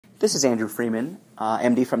This is Andrew Freeman,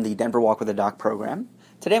 MD from the Denver Walk with a Doc program.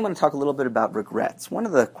 Today I'm going to talk a little bit about regrets. One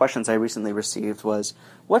of the questions I recently received was,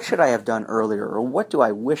 what should I have done earlier, or what do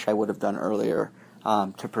I wish I would have done earlier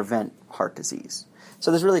to prevent heart disease?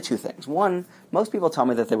 So there's really two things. One, most people tell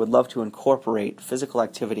me that they would love to incorporate physical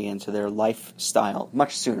activity into their lifestyle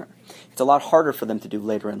much sooner. It's a lot harder for them to do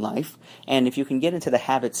later in life, and if you can get into the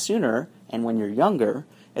habit sooner and when you're younger,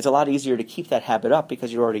 it's a lot easier to keep that habit up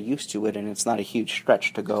because you're already used to it, and it's not a huge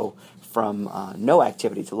stretch to go from no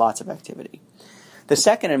activity to lots of activity. The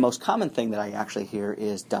second and most common thing that I actually hear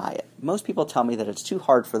is diet. Most people tell me that it's too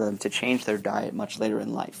hard for them to change their diet much later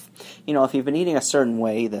in life. You know, if you've been eating a certain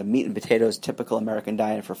way, the meat and potatoes typical American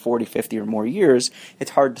diet for 40, 50 or more years,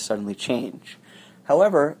 it's hard to suddenly change.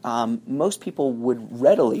 However, most people would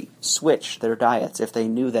readily switch their diets if they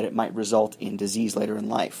knew that it might result in disease later in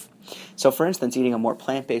life. So, for instance, eating a more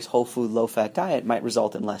plant-based, whole-food, low-fat diet might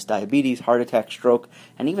result in less diabetes, heart attack, stroke,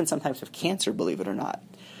 and even some types of cancer, believe it or not.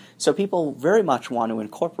 So people very much want to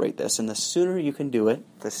incorporate this, and the sooner you can do it,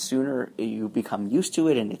 the sooner you become used to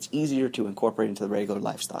it, and it's easier to incorporate into the regular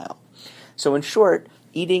lifestyle. So in short,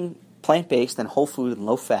 eating plant-based and whole food and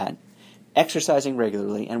low-fat, exercising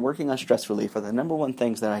regularly, and working on stress relief are the number one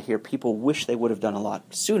things that I hear people wish they would have done a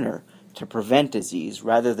lot sooner to prevent disease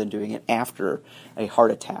rather than doing it after a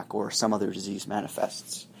heart attack or some other disease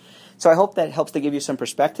manifests. So I hope that helps to give you some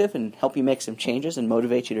perspective and help you make some changes and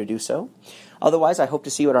motivate you to do so. Otherwise, I hope to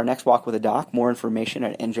see you at our next Walk with a Doc. More information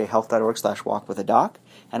at njhealth.org/walkwithadoc.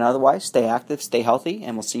 And otherwise, stay active, stay healthy,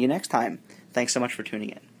 and we'll see you next time. Thanks so much for tuning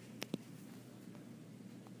in.